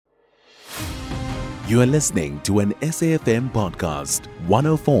You are listening to an SAFM podcast,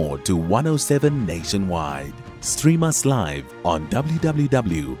 104 to 107 nationwide. Stream us live on www.safm.co.za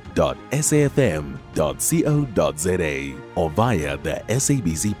or via the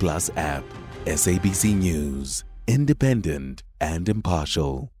SABC Plus app. SABC News, independent and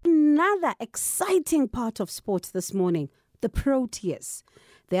impartial. Another exciting part of sports this morning, the Proteas.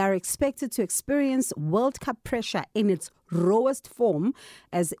 They are expected to experience World Cup pressure in its rawest form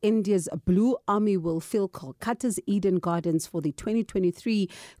as India's Blue Army will fill Kolkata's Eden Gardens for the 2023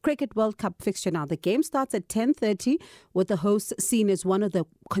 Cricket World Cup fixture. Now, the game starts at 10:30 with the hosts seen as one of the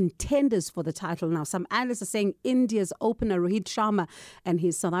contenders for the title. Now, some analysts are saying India's opener Rohit Sharma and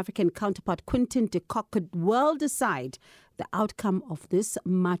his South African counterpart Quinton de Kock could well decide the outcome of this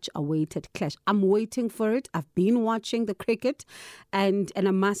much-awaited clash. I'm waiting for it. I've been watching the cricket, and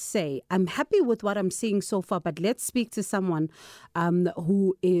I must say, I'm happy with what I'm seeing so far. But let's speak to someone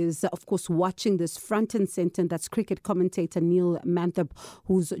who is, of course, watching this front and center. That's cricket commentator Neil Manthorp,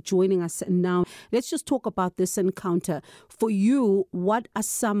 who's joining us now. Let's just talk about this encounter. For you, what are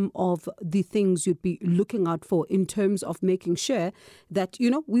some of the things you'd be looking out for in terms of making sure that,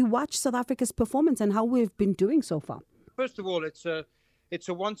 we watch South Africa's performance and how we've been doing so far? First of all, it's a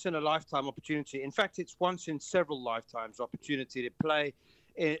once-in-a-lifetime opportunity. In fact, it's once in several lifetimes opportunity to play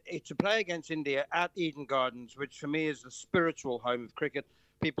against India at Eden Gardens, which for me is the spiritual home of cricket.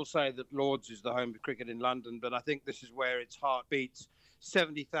 People say that Lord's is the home of cricket in London, but I think this is where its heart beats.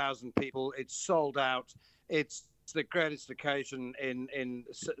 70,000 people. It's sold out. It's the greatest occasion in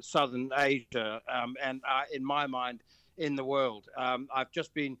Southern Asia, and in my mind, in the world. I've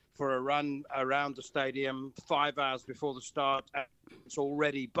just been for a run around the stadium 5 hours before the start. It's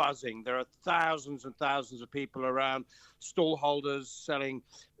already buzzing. There are thousands and thousands of people around, stall holders selling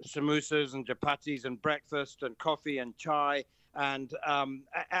samosas and chapatis and breakfast and coffee and chai. And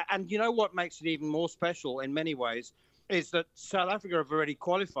you know what makes it even more special in many ways is that South Africa have already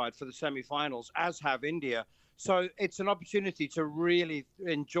qualified for the semi-finals, as have India. So it's an opportunity to really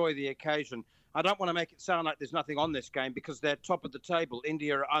enjoy the occasion. I don't want to make it sound like there's nothing on this game because they're top of the table.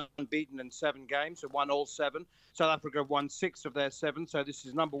 India are unbeaten in 7 games, have won all 7. South Africa have won 6 of their 7, so this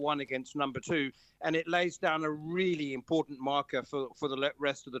is number 1 against number 2. And it lays down a really important marker for the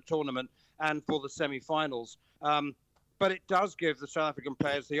rest of the tournament and for the semi-finals. But it does give the South African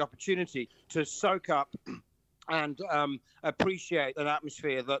players the opportunity to soak up and appreciate an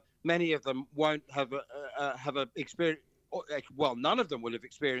atmosphere that many of them won't have a experience. Well, none of them will have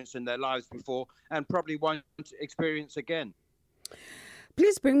experienced in their lives before and probably won't experience again.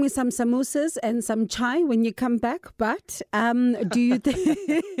 Please bring me some samosas and some chai when you come back. But do you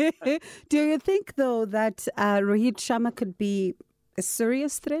think, though, that Rohit Sharma could be a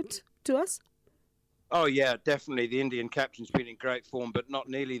serious threat to us? Oh, yeah, definitely. The Indian captain's been in great form, but not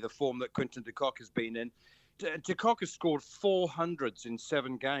nearly the form that Quinton de Kock has been in. De Kock has scored 400s in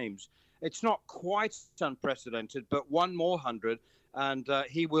 7 games. It's not quite unprecedented, but one more 100, and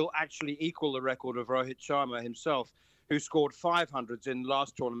he will actually equal the record of Rohit Sharma himself, who scored 500s in the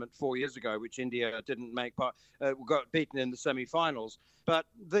last tournament 4 years ago, which India didn't make part, got beaten in the semi-finals. But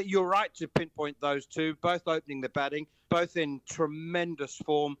you're right to pinpoint those two, both opening the batting, both in tremendous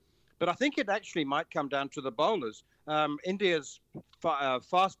form. But I think it actually might come down to the bowlers. India's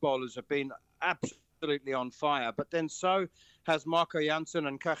fast bowlers have been absolutely on fire, but then so has Marco Jansen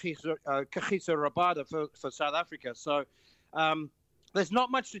and Kagiso Rabada for South Africa. So there's not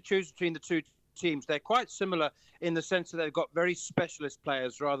much to choose between the two teams. They're quite similar in the sense that they've got very specialist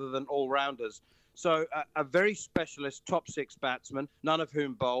players rather than all-rounders. So a very specialist top 6 batsmen, none of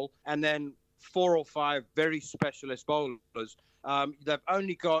whom bowl, and then 4 or 5 very specialist bowlers. They've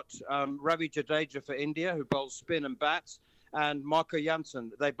only got Ravi Jadeja for India, who bowls spin and bats, and Marco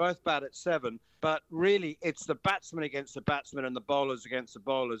Jansen. They both bat at 7, but really it's the batsmen against the batsmen and the bowlers against the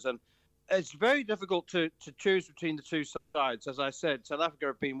bowlers. And it's very difficult to choose between the two sides. As I said, South Africa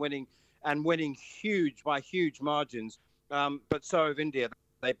have been winning by huge margins, but so have India.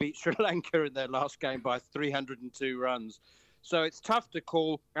 They beat Sri Lanka in their last game by 302 runs. So it's tough to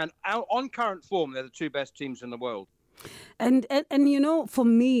call. And on current form, they're the 2 best teams in the world. And for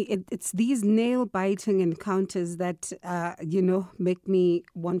me, it's these nail-biting encounters that, make me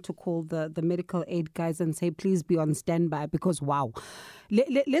want to call the medical aid guys and say, please be on standby because, wow.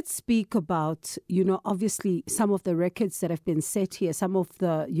 Let's speak about, obviously some of the records that have been set here, some of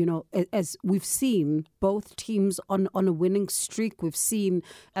the, as we've seen both teams on a winning streak. We've seen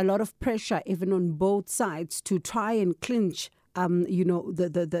a lot of pressure even on both sides to try and clinch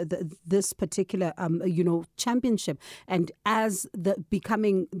this particular, championship, and as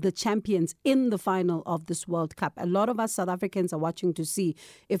becoming the champions in the final of this World Cup. A lot of us South Africans are watching to see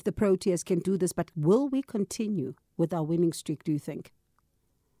if the Proteas can do this, but will we continue with our winning streak, do you think?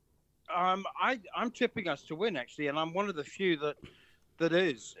 I'm tipping us to win, actually, and I'm one of the few that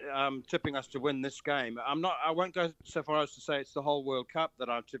is tipping us to win this game. I won't go so far as to say it's the whole World Cup that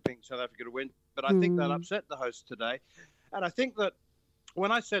I'm tipping South Africa to win, but I think they'll upset the hosts today. And I think that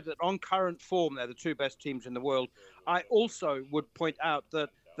when I said that on current form they're the two best teams in the world, I also would point out that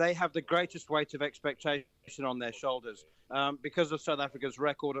they have the greatest weight of expectation on their shoulders. Because of South Africa's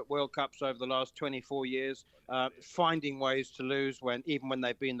record at World Cups over the last 24 years, finding ways to lose even when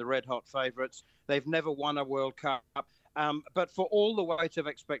they've been the red-hot favourites. They've never won a World Cup. But for all the weight of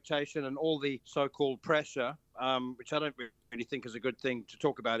expectation and all the so-called pressure, which I don't really think is a good thing to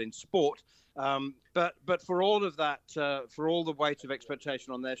talk about in sport, but for all of that, for all the weight of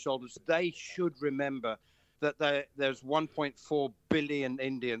expectation on their shoulders, they should remember that there's 1.4 billion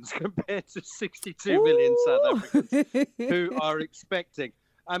Indians compared to 62 million South Africans who are expecting.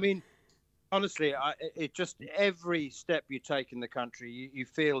 I mean, honestly, it just every step you take in the country, you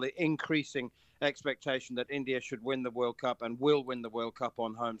feel the increasing expectation that India should win the World Cup and will win the World Cup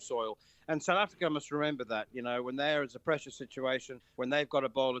on home soil. And South Africa must remember that, when there is a pressure situation, when they've got a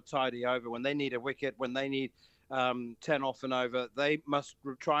bowler tidy over, when they need a wicket, when they need 10 off and over, they must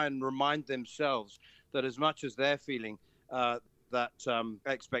try and remind themselves that as much as they're feeling that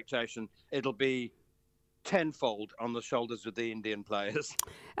expectation, it'll be tenfold on the shoulders of the Indian players.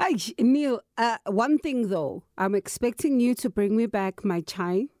 Hey, Neil, one thing though, I'm expecting you to bring me back my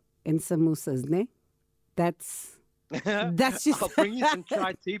chai and samosas, ne? That's just... I'll bring you some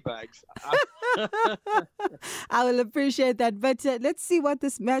chai tea bags. I will appreciate that. But let's see what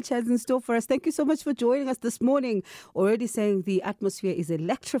this match has in store for us. Thank you so much for joining us this morning. Already saying the atmosphere is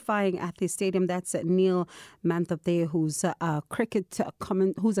electrifying at the stadium. That's Neil Manthorp there, who's a cricket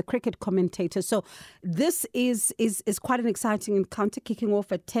commentator. So this is quite an exciting encounter kicking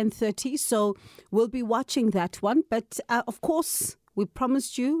off at 10:30. So we'll be watching that one. But of course, we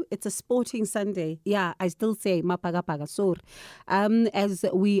promised you it's a sporting Sunday. Yeah, I still say mapagapaga sor. As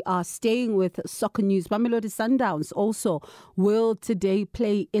we are staying with soccer news, Mamelodi Sundowns also will today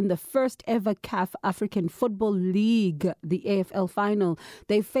play in the first ever CAF African Football League, the AFL final.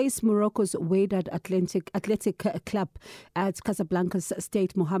 They face Morocco's Wydad Athletic Club at Casablanca's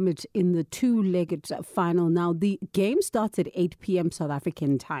State Mohammed in the two-legged final. Now, the game starts at 8 p.m. South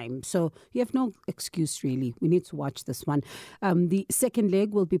African time, so you have no excuse really. We need to watch this one. The second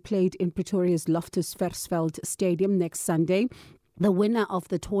leg will be played in Pretoria's Loftus Versfeld Stadium next Sunday. The winner of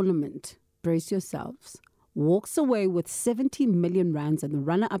the tournament, brace yourselves, walks away with 70 million rands and the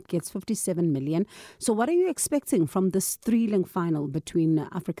runner-up gets 57 million. So what are you expecting from this thrilling final between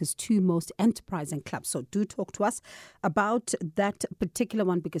Africa's two most enterprising clubs? So do talk to us about that particular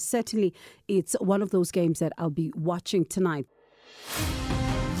one, because certainly it's one of those games that I'll be watching tonight.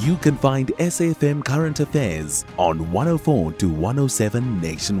 You can find SAFM Current Affairs on 104 to 107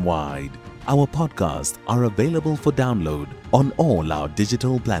 nationwide. Our podcasts are available for download on all our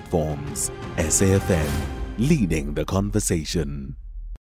digital platforms. SAFM, leading the conversation.